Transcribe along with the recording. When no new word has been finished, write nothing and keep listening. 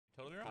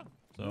wrong.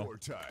 So.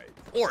 Wartide.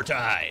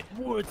 Wartide.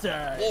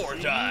 Wartide.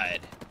 Wartide.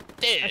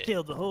 Dead. I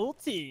killed the whole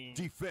team.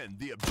 Defend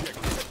the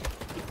objective.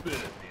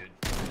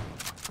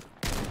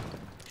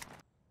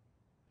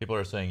 People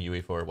are saying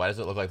UE4. Why does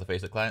it look like the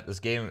Faceit client? This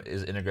game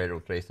is integrated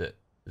with Faceit.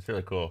 It's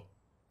really cool.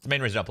 It's the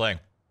main reason I'm playing.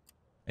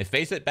 If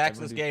Faceit backs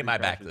this game, I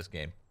back this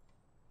game.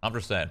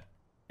 100%.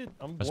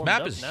 This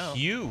map is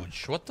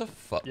huge. What the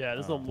fuck? Yeah,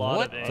 there's a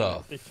lot of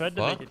angles. They tried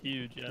to make it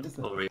huge. Yeah.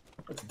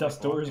 It's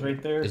dust doors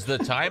right there. Is the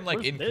time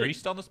like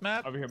increased on this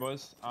map? Over here,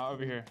 boys.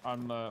 Over here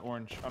on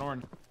orange. On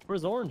orange.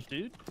 Where's orange,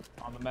 dude?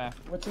 On the map.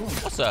 What's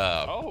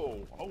up?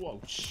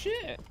 Oh,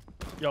 shit.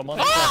 Yo, I'm on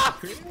ah!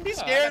 He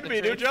scared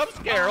me, dude. Jump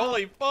scare.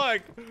 Holy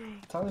fuck.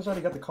 Tyler's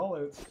already got the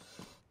callouts.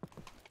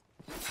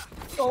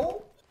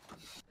 Oh.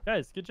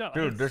 Guys, good job.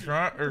 Dude, there's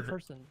not.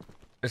 Person.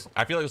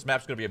 I feel like this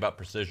map's gonna be about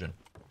precision.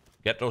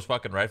 Get those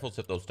fucking rifles,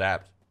 hit those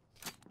tabs.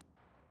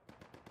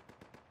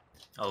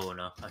 Oh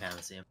no, I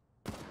can't see him.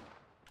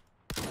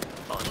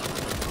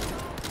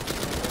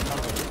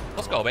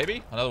 Let's go,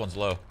 baby. Another one's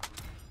low.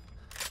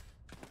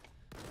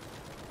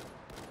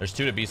 There's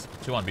two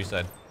on B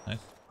side. Nice.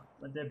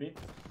 Let that be.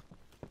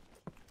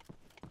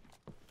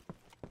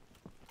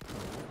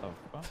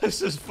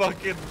 This is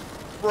fucking,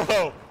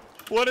 bro.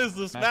 What is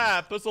this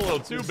map? That's a little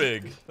too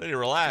big. They need to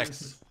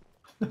relax.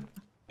 I'm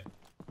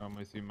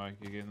gonna see Mike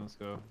again. Let's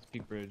go. It's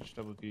peak bridge,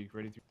 double peak,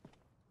 ready through.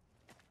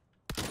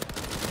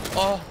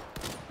 Oh,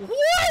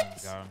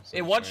 what? God,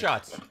 it one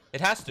shots. It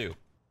has to.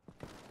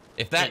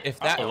 If that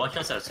one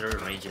shots out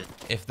of range.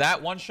 If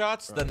that one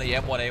shots, then the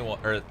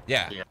M1A1 or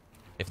yeah.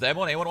 If the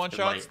M1A1 one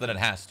shots, then it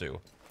has to.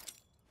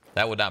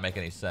 That would not make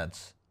any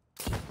sense.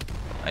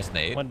 Nice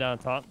nade. One down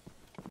top.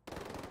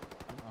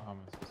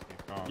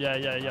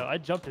 Yeah. I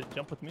jumped it.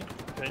 Jump with me.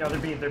 Okay. No, they're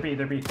B,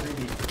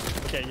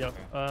 3B. Okay, yo.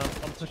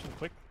 I'm pushing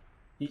quick.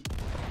 He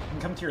can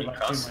come to your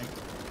left too, Mike.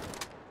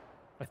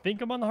 I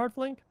think I'm on the hard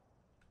flank.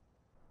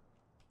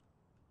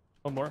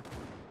 One more.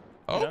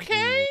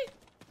 Okay.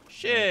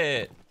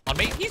 Shit. On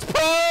me. He's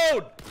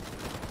prone.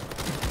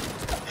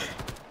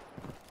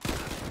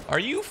 Are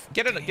you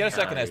get a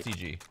second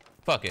STG?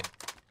 Fuck it.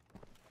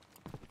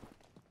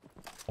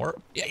 Or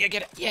yeah,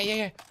 get it.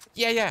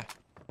 Yeah.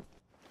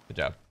 Good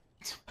job.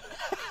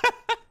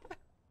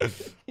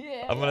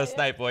 I'm gonna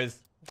snipe,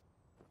 boys.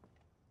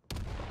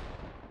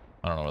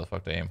 I don't know where the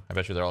fuck to aim. I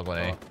bet you they're all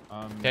going A.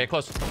 Okay,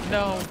 close.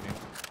 No. Oh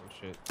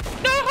shit.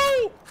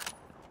 No.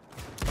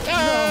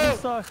 No.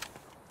 Suck.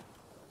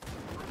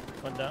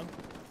 One down.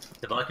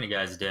 The balcony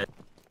guy's dead.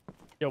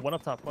 Yo, one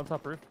up top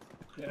roof.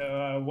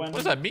 What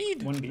does that mean?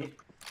 1B.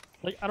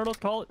 Like, I don't know what to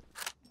call it.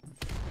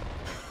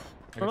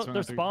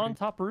 Their spawn,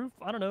 top roof.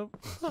 I don't know.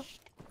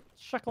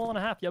 Shekel and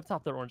a half. Yeah, up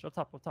top there, orange. Up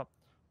top.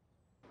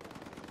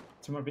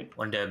 Two more B.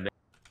 One dead.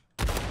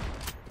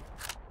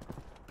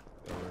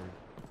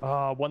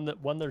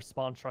 One their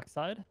spawn truck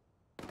side.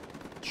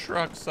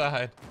 Truck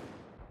side.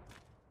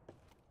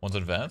 One's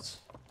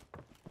advance.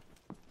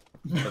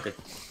 Okay,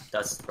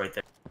 that's right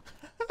there.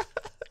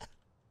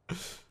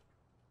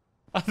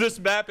 This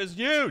map is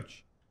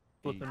huge.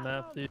 Flipping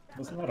map, dude.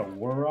 Wasn't that a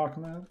Warrock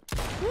map?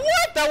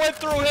 What? That went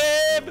through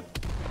him.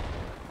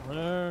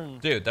 Learn.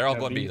 Dude, they're all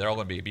going B. They're all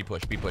going B. B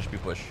push.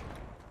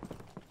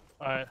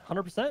 All right,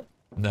 100%.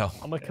 No.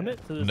 I'm gonna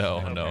commit to this. No.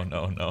 I'm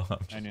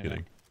just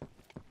kidding.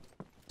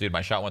 Dude,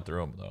 my shot went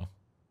through him though.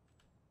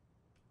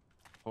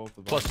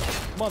 Plus,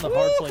 I'm on the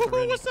hard flank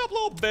already. What's up,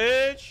 little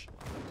bitch?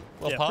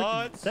 Little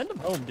pods. Send them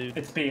home, dude.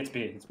 It's B.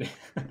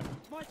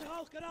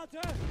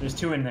 There's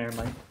two in there,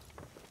 Mike.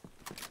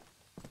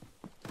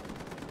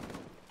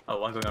 Oh,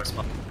 one going out of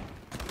spawn.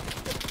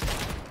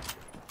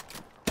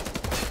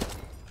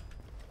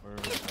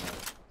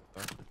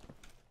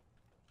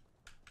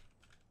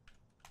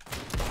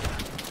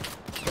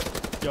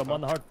 Yo, I'm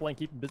on the hard flank.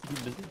 Keep him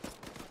busy.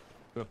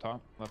 Go up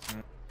top, left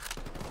center.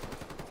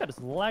 I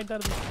just lagged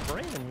out of this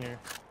brain in here.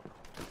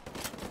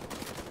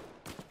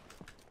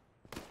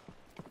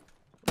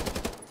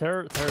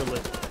 Terror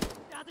lit.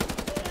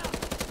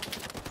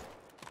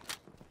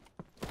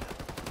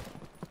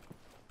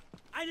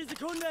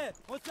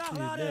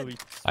 Dude,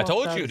 I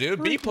told you,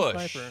 dude. B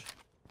push. Sniper.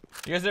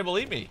 You guys didn't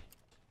believe me.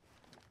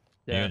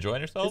 Yeah. You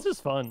enjoying yourself? This is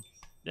fun.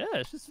 Yeah,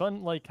 it's just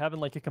fun, like having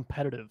like a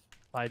competitive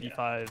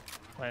 5v5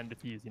 plan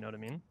defuse. You know what I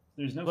mean?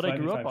 There's no what I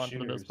grew up on shooters.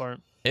 for the most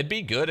part. It'd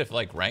be good if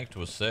like ranked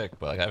was sick,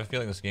 but like I have a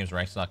feeling this game's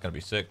ranked's not gonna be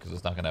sick because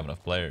it's not gonna have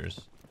enough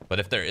players. But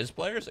if there is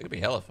players, it could be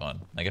hella fun.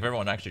 Like if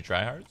everyone actually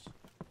tryhards.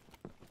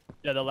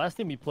 Yeah, the last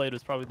team we played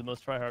was probably the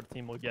most tryhard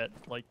team we'll get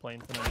like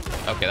playing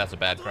tonight. Okay, that's a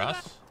bad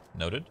cross.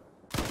 Noted.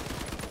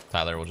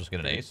 Tyler will just get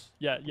an ace.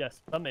 Yeah,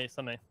 yes, some A.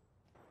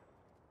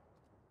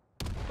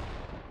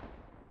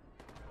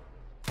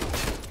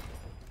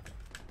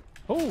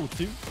 Oh,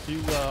 two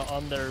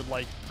on their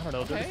like I don't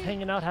know, they're just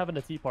hanging out having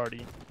a tea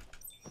party.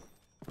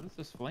 What is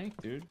this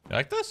flank, dude? You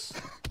like this?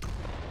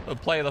 The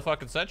play of the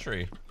fucking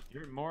century.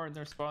 You're more in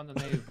their spawn than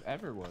they've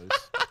ever was.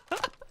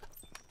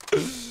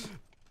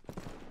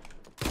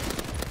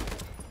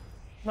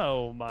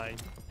 Oh my,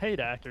 paid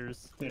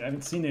actors. Dude, I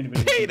haven't seen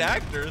anybody. Paid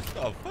actors?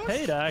 Oh fuck.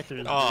 Paid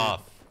actors.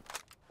 Off.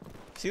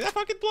 See that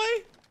fucking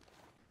play?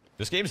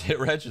 This game's hit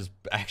reg is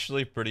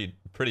actually pretty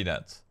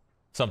nuts.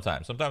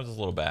 Sometimes it's a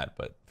little bad,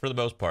 but for the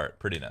most part,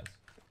 pretty nuts.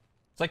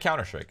 It's like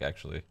Counter-Strike,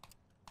 actually.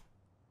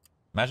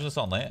 Imagine this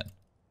on LAN.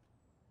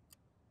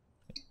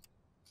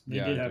 They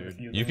did have a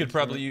few You could lanes,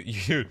 probably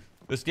right?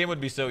 this game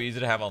would be so easy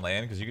to have on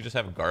LAN because you could just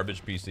have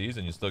garbage PCs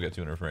and you still get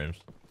 200 frames.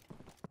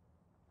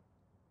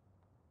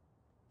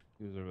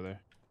 He was over there.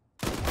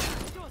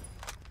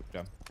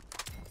 Yeah.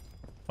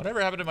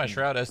 Whatever happened to my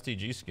Shroud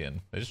STG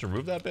skin? They just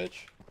removed that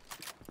bitch?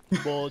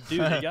 Well,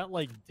 dude, they got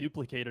like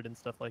duplicated and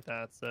stuff like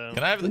that. So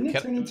Can I have Didn't it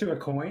turn can, into a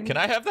coin? can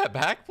I have that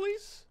back,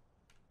 please?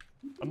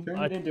 Turned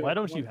it into why a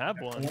don't you coin, have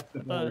a one?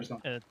 collectible or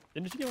something.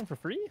 Didn't you get one for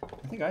free?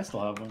 I think I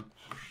still have one.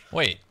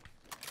 Wait.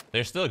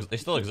 They still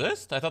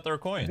exist? I thought they were I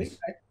coins. think,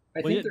 I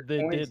Well, think yeah,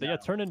 they're coins they now.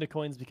 got turned into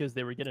coins because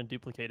they were getting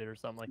duplicated or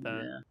something like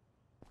that. Yeah.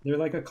 They're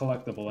like a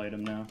collectible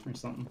item now or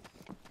something.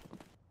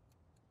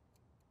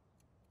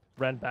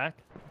 Ran back,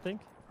 I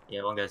think.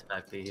 Yeah, one guy's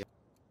back B.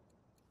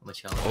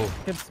 Which one? Oh, You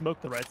can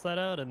smoke the right side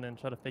out and then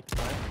try to fake the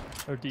side.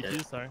 Or D2,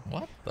 Yeah. sorry.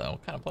 what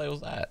what kind of play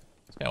was that?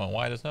 This guy went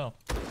wide as hell.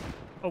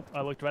 Oh,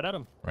 I looked right at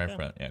him. Right Yeah.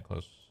 front, yeah,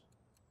 close.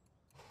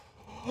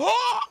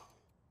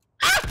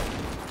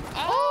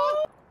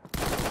 Oh!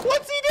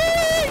 What's he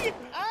doing?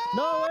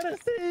 No,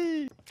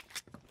 NSC!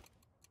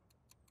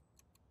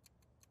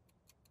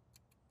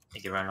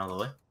 Think he ran all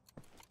the way?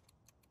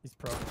 He's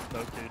pro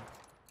smoke, dude.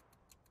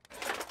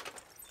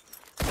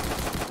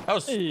 That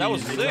was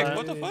Easy, sick.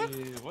 What the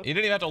buddy. fuck? What? You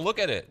didn't even have to look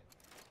at it.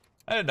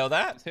 I didn't know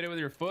that. Just hit it with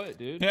your foot,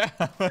 dude. Yeah.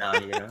 No,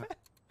 you know.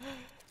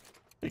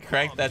 He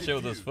cranked that shit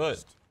with his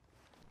foot.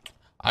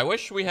 I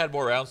wish we had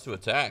more rounds to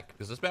attack,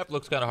 because this map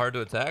looks kind of hard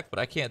to attack, but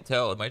I can't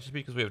tell. It might just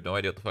be because we have no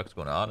idea what the fuck's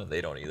going on, and they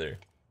don't either.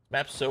 This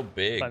map's so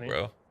big, Funny.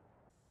 bro.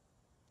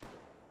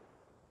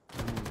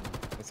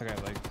 That's the guy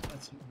I like.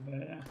 That's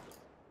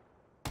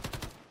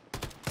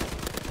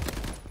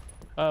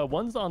yeah.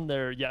 One's on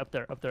there, yeah, up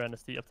there,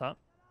 NST, up top.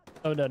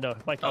 Oh, no,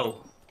 Mike.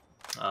 Oh.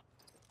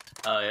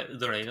 Yeah,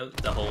 literally,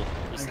 the hole.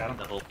 Just I got him.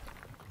 the hole.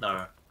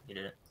 No, you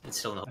didn't. It's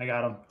still in the hole. I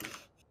got him.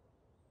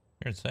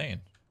 You're insane.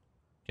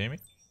 Kidding me?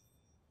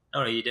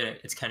 No, you didn't.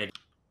 It's kind of.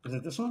 Is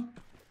it this one?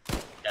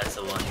 That's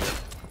the one.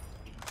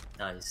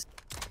 Yeah. Nice.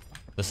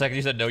 The second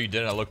you said no, you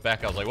didn't, I looked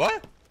back, I was like,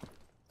 what?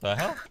 The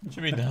hell? What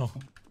you mean no?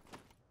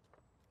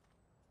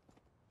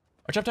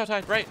 Or jump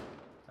outside, right?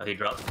 Oh, he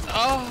dropped.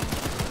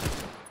 Oh!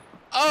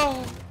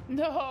 Oh!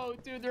 No,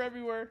 dude, they're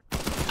everywhere.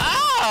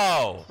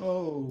 Ow!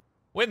 Oh.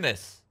 Win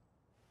this.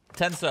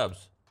 10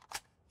 subs.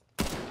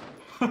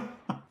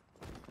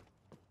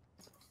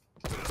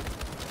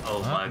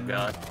 Oh my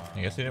god.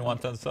 I guess you didn't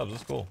want 10 subs,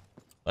 that's cool.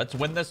 Let's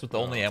win this with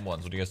only M1s,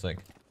 what do you guys think?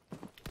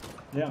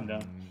 Yeah, I'm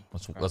down.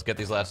 Let's get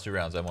these last 2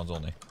 rounds, M1s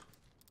only. If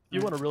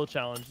you want a real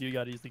challenge, you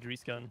gotta use the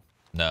grease gun.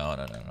 No.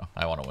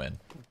 I want to win.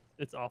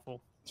 It's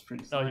awful. It's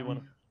pretty. Oh, you slimy.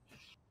 wanna?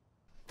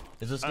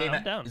 Is this I'm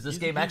game down. is this Use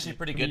game the actually grease.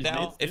 pretty Can good use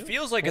now? nades It too?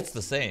 feels like it's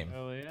the same.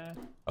 Oh yeah.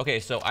 Okay,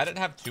 so I didn't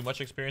have too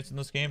much experience in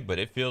this game, but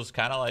it feels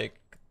kind of like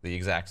the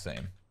exact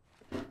same.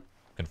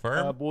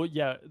 Confirm? Well,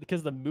 yeah,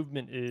 because the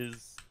movement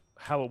is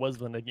how it was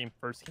when the game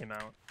first came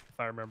out, if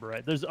I remember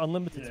right. There's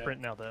unlimited Yeah.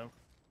 sprint now, though.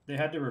 They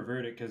had to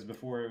revert it because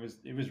before it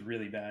was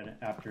really bad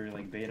after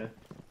like beta.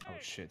 Oh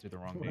shit, did the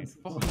wrong beat.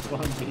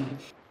 One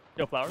beat.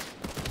 Yo, flowers.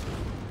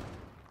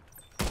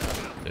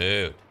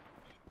 Dude,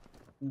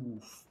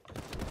 Oof.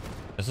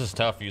 this is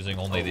tough using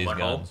only these one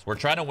guns. hole? We're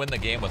trying to win the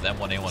game with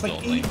M1A1s It's like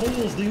only. 8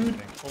 holes, dude.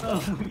 Hold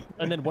on.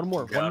 And then one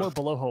more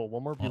below hole.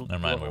 One more Oh, below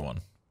never mind, we hole. won.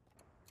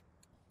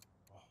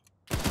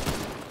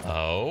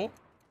 Oh.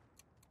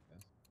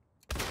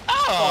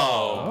 Oh!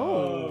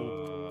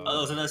 Oh. Oh,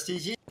 that was an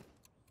STG.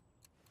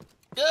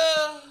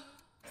 Yeah.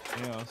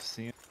 Yeah, I'll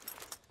see it.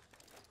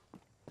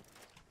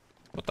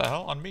 What the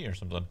hell? On me or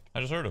something?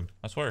 I just heard him.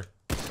 I swear.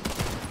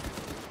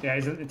 Yeah,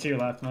 he's to your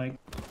left, Mike.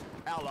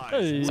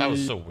 Hey. That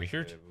was so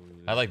weird.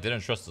 I like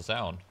didn't trust the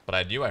sound, but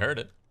I knew I heard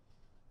it.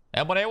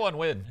 M1A1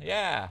 win.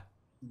 Yeah.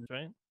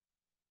 Right?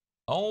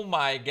 Oh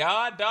my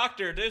god,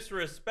 Dr.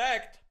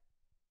 Disrespect.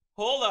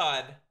 Hold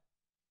on.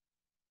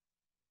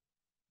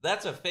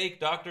 That's a fake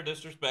Dr.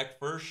 Disrespect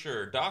for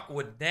sure. Doc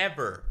would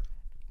never,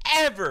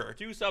 ever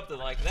do something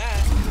like that.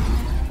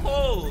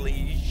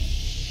 Holy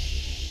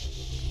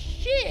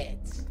shit.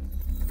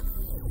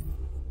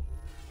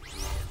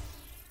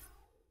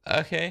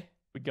 Okay.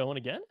 We going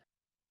again?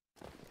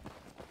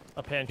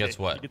 A pancake. Guess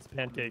what? He gets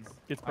pancakes.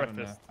 Gets I don't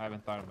know. breakfast. I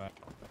haven't thought about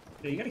it.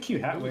 Yeah, you got a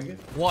cute hat, Wicked.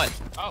 1.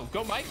 Oh,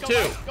 go Mike, go 2.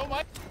 Mike, go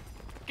Mike.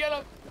 Get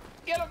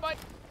him, Mike.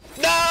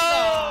 No!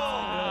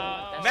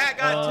 Matt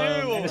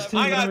got 2. minus I two,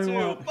 got whatever 2. you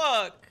want.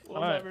 Fuck. We'll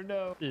All right. never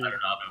know. Dude, I don't know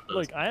about those.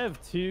 look, I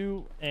have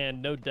 2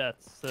 and no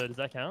deaths, so does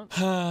that count?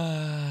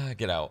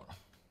 Get out.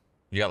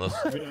 You got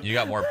less. You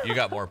got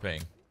more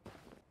ping.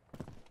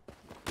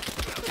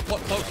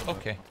 What close?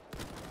 Okay.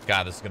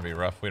 God, this is gonna be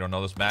rough. We don't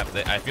know this map.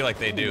 I feel like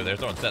they do. They're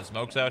throwing set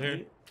smokes out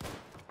here.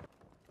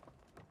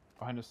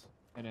 Behind us,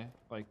 in a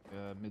like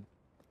mid.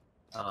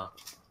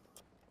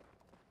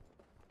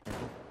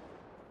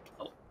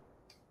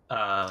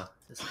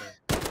 This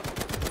guy.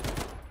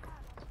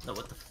 No,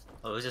 what the?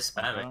 Oh, it was just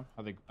spamming.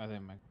 I think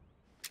Mike.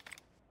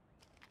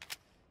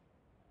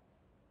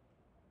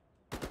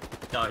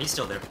 No, he's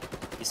still there.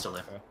 He's still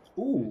there.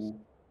 Ooh.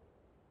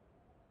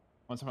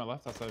 One to my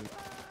left outside.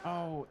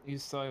 Oh,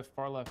 he's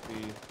far left.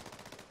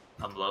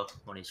 I'm low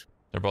when he's.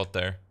 They're both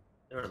there.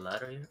 There a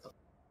ladder here? Oh.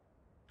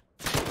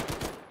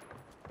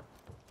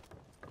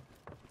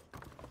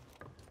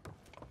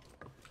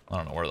 I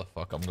don't know where the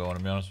fuck I'm going,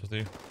 to be honest with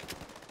you.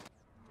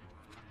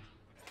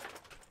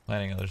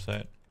 Landing other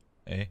side.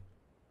 A.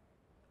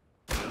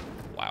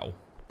 Wow.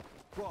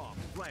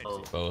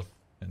 Oh. Both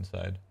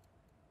inside.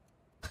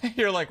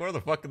 You're like, where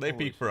the fuck did they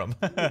peek from?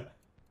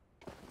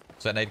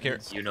 Is that nade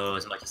carrot? You know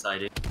as much as I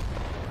do.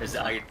 Cause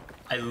I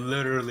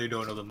literally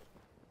don't know them.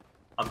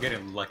 I'm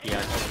getting lucky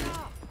actually.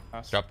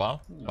 Drop bomb.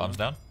 Bomb's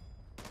down.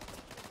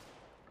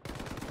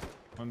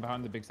 One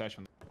behind the big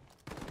station.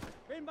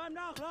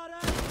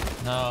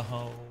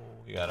 No,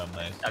 you got him.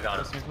 Nice. I got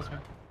him. Close me.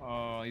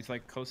 Oh, he's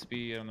like close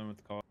B. I don't know what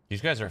to call it.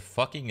 These guys are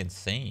fucking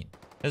insane.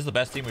 This is the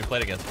best team we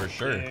played against for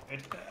sure. Dude.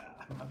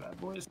 My bad,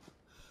 boys.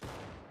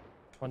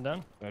 One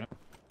down.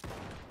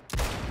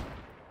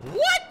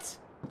 What?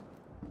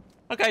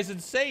 That guy's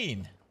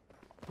insane.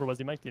 Where was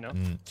he, Mike? Do you know?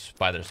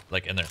 By their,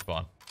 like in their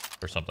spawn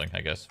or something,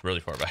 I guess. Really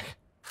far back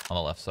on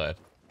the left side.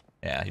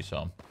 Yeah, you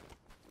saw him.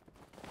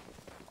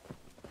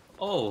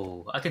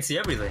 Oh, I can see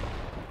everything.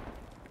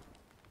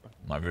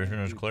 My vision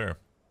is clear.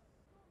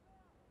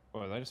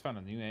 Boy, I just found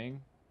a new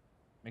ang.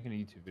 Making a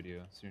YouTube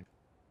video soon.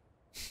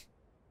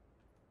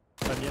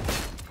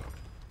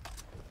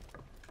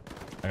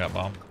 I got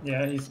bomb.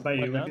 Yeah, he's by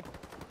you. Down?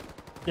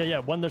 Yeah,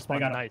 one their spawn. I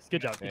got it. Nice.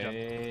 Good job. Good job.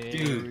 Hey.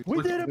 Dude,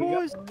 We did it,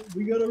 boys.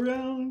 We got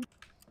around.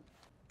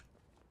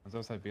 I was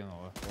outside B on the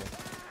left.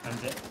 Right? I'm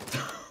dead.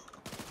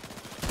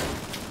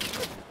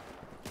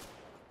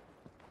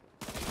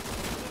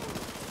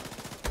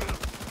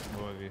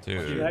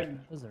 Dude,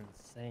 Those are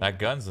insane. that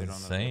gun's They don't know.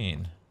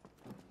 insane.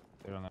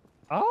 They don't know.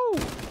 Oh!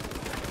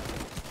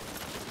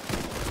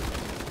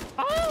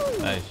 Oh!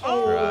 Nice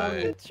Oh,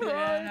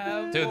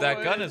 try. dude. Dude,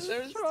 that gun is...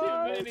 There's too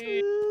Try, many.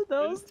 dude.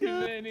 That was too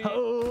good. many.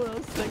 Oh, that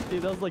was sick,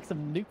 dude. That was like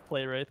some nuke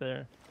play right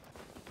there.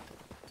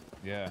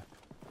 Yeah.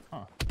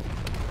 Huh.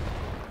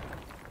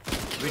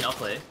 do we not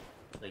play?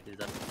 Like, is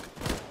that?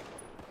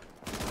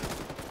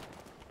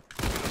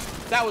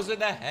 That was in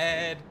the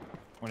head.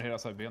 One hit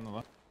outside B on the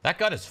left. That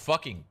gun is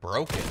fucking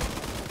broken.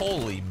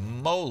 Holy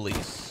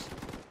molies.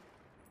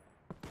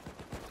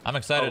 I'm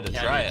excited to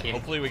yeah, try you it. can't-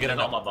 Hopefully we get they're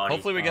not enough. my body.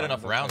 Hopefully we get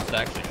enough rounds to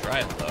actually try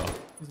it though.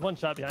 He's one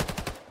shot behind.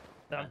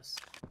 Down. Nice.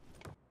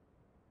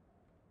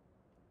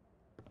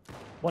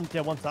 One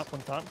top,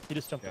 one top. He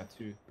just jumped Yeah, in.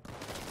 two.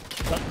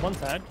 One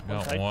side. One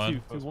Got side. one. Two.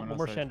 Close One one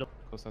more outside. chandelier.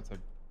 Close outside.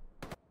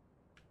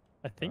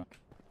 I think.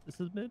 This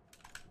is mid.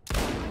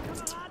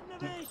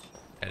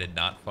 I did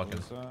not fucking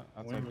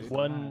Outside B.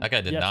 One. That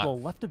guy did yes, not well,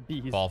 left of B.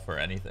 He's fall for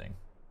anything.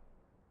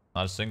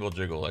 Not a single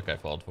jiggle that guy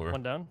falled for.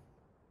 one down.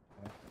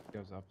 He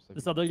goes opposite.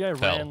 This other guy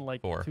Fell ran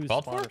like for. two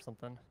Fell spawn for? or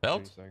something.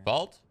 Felt? 30 seconds.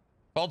 Fault?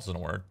 Fault's not a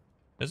word.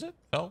 Is it?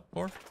 Fell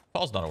for?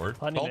 Fall's not a word.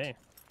 Funny Fault? me.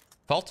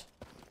 Fault?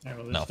 Yeah,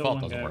 well, there's No, still fault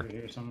one doesn't guy work. over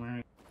here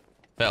somewhere.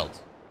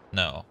 Felt.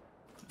 No.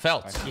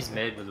 Felt. He's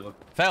mid with the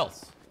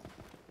Felt.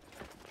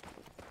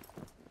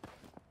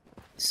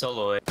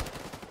 solo.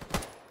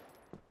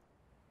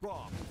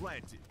 Bomb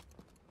planted.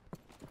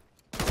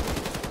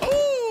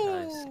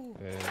 Ooh!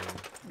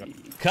 Hey,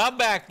 Come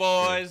back,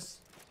 boys.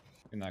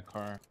 in that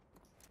car.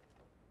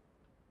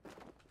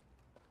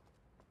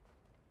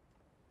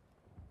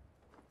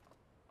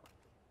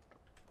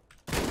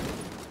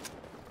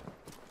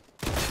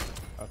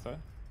 Outside?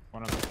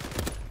 One of them.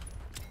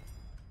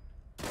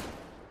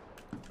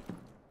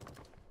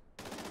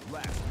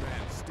 Last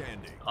man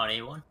standing. On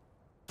A1.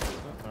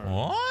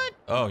 What?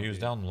 Oh, he was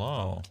down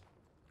low.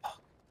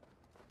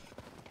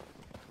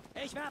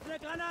 Ich werfe eine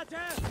Granate.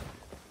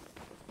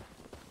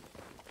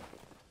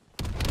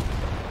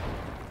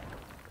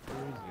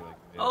 Where is he? Like,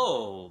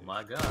 Oh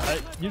my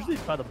god. Usually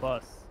it's by the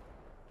bus.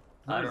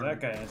 I Where's don't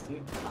that guy asked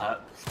you?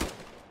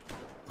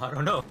 I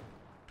don't know.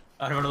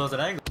 I don't know those at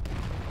angle.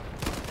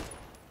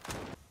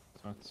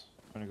 Smokes.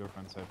 Trying to go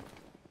front side.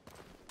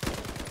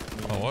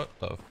 Oh, what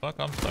the fuck?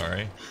 I'm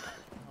sorry.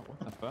 Oh, what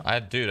the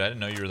fuck? Dude, I didn't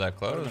know you were that That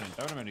close.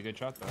 would have been a good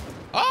shot though.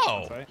 Oh!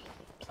 Outside.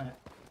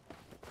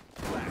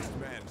 Last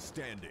man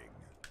standing.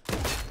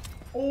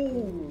 Oh!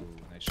 Ooh,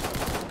 nice shot.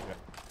 Okay.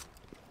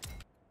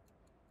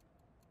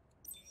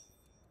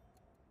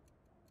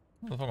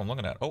 What the fuck I'm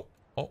looking at? Oh,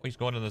 he's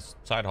going to this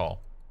side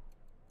hall.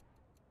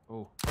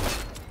 Oh.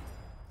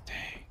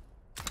 Dang.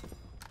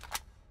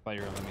 Thought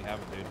you were gonna let me have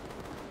it, dude.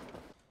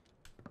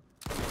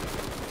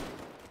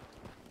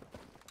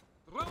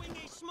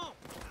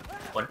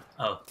 What?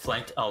 Oh,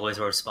 flanked always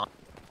where spawn.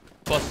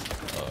 Plus.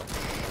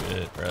 Oh,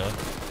 shit, bro.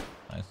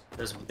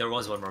 Nice. There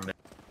was one more mid.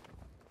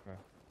 Okay.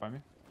 Find me?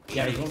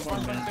 Yeah, he's one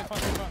Spawn, by me. spawn,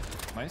 spawn,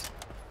 spawn. Nice.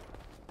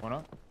 One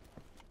up.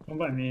 One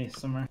by me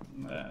somewhere.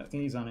 I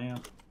think he's on AO.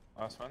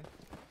 Last one.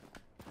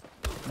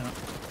 No.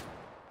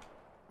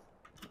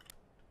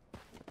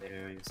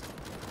 There he is.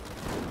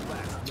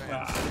 Last man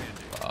Ah. standing.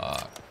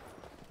 Fuck.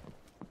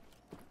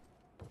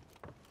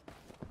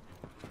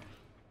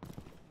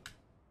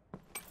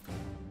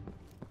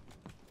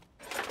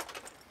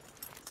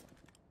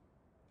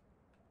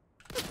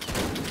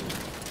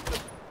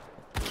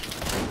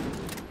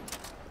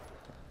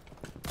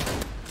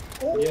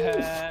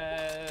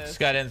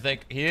 guy didn't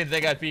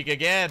think I'd peek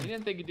again. He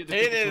didn't think he did the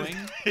He triple didn't,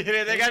 swing. he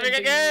didn't think I'd He peek didn't think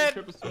he did the again.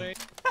 triple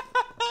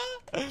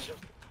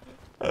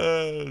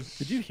swing.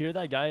 Did you hear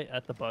that guy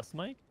at the bus,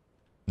 Mike?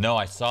 No,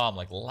 I saw him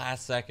like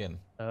last second.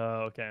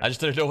 Oh, okay. I just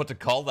didn't know what to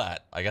call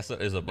that. I guess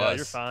it is a bus. Yeah,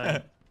 you're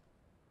fine.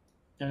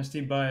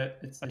 Dynasty,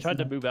 but I tried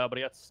to move out, but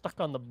I got stuck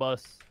on the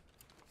bus.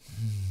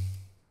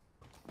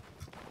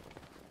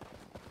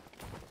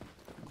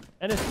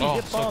 NST, Oh,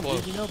 get so bombed, close.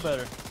 dude. You know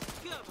better.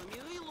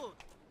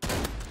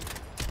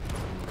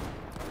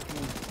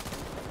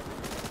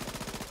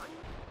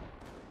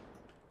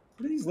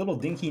 What are these little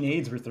dinky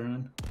nades we're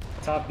throwing?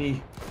 Top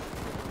B.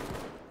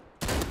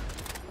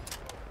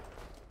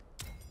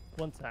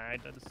 One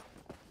side. I just...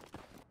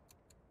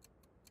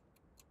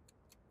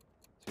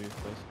 Two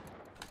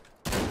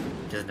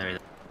close. Doesn't know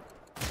that.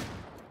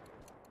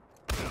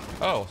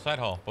 Oh, side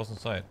hall. Wasn't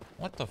sight.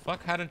 What the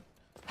fuck?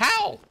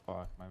 How?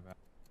 Fuck, my bad.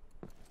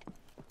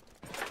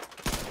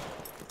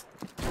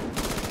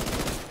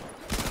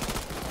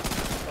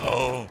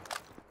 Oh.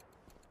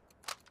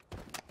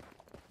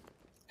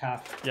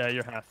 Half. Yeah,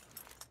 you're half.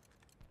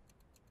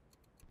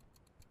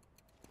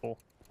 Cool.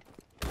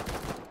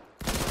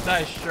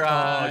 Nice Oh,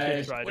 try.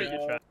 good try, dude.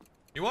 Good try.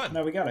 You won.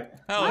 No, we got it.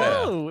 Hell yeah.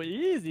 Oh,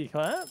 easy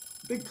clap.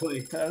 Big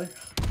play, Tyler.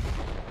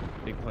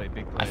 Big play,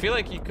 big play. I feel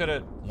like he could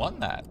have won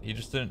that. He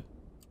just didn't.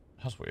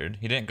 That was weird.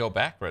 He didn't go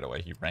back right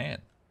away. He ran.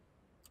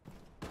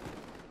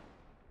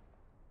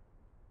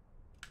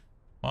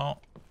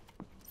 Well,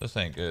 this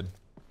ain't good.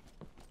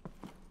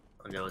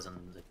 That was on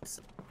the.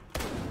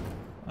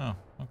 Oh,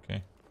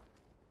 okay.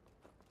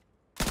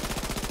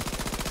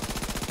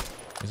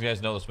 These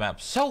guys know this map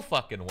so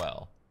fucking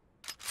well.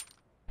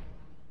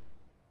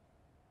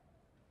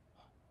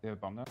 They have a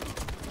bomb now?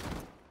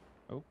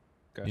 Oh,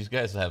 okay. These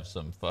guys have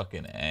some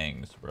fucking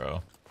angs,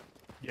 bro.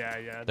 Yeah,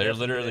 yeah. They're definitely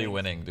literally is.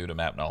 winning due to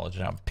map knowledge,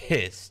 and I'm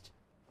pissed.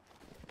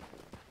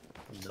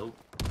 Nope.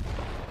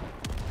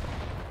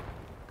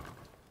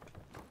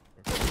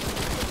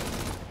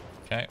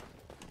 Okay.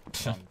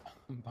 Bomb.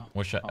 Bomb.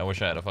 I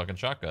wish I had a fucking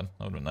shotgun.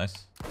 That would've been nice.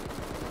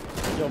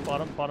 Yo,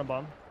 bottom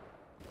bomb.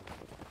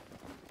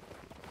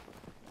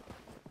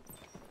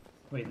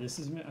 Wait, this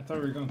is me? I thought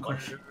we were going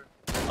close.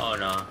 Oh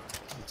no.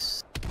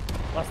 It's,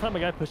 Last time a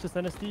guy pushed this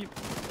NST.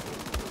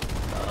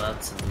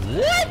 that's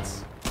What?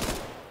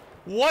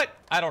 What?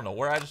 I don't know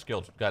where I just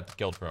got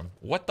killed from.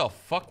 What the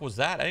fuck was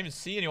that? I didn't even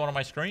see anyone on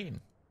my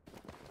screen.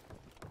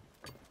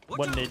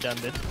 One nade down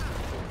mid.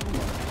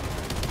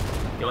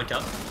 He went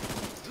up.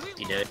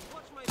 He did.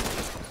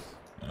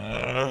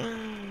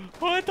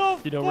 What the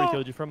You know where he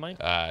killed you from, Mike?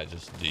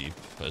 Just deep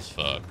as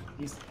fuck.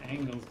 These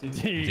angles, dude.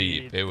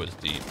 Deep. It was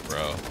deep,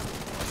 bro.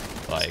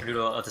 Like, Screwed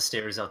out the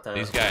stairs out there.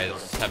 these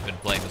guys have been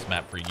playing this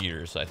map for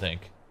years, I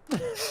think.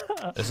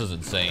 This is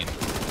insane.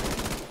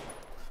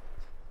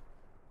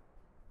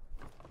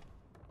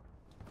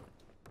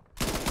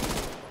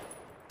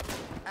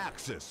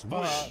 Axis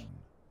win.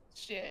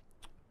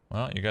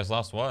 Well, you guys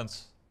lost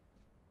once.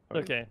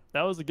 Okay,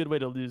 that was a good way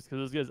to lose because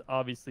those guys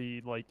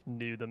obviously like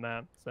knew the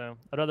map. So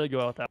I'd rather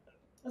go out that.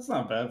 That's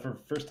not bad for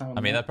first time on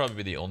I mean, the that'd probably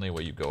be the only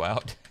way you go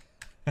out.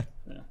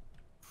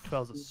 That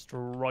was a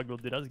struggle,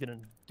 dude. I was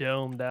getting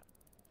domed out.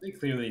 They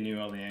clearly knew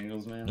all the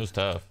angles, man. It was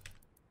tough.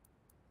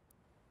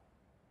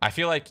 I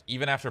feel like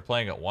even after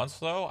playing it once,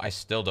 though, I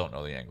still don't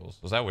know the angles.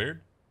 Is that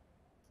weird?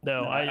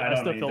 No, No, I I don't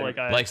still feel either. like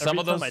I Like some every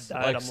of those, time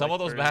I died, I'm some of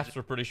those where is maps it?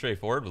 were pretty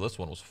straightforward, but this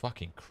one was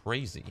fucking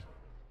crazy.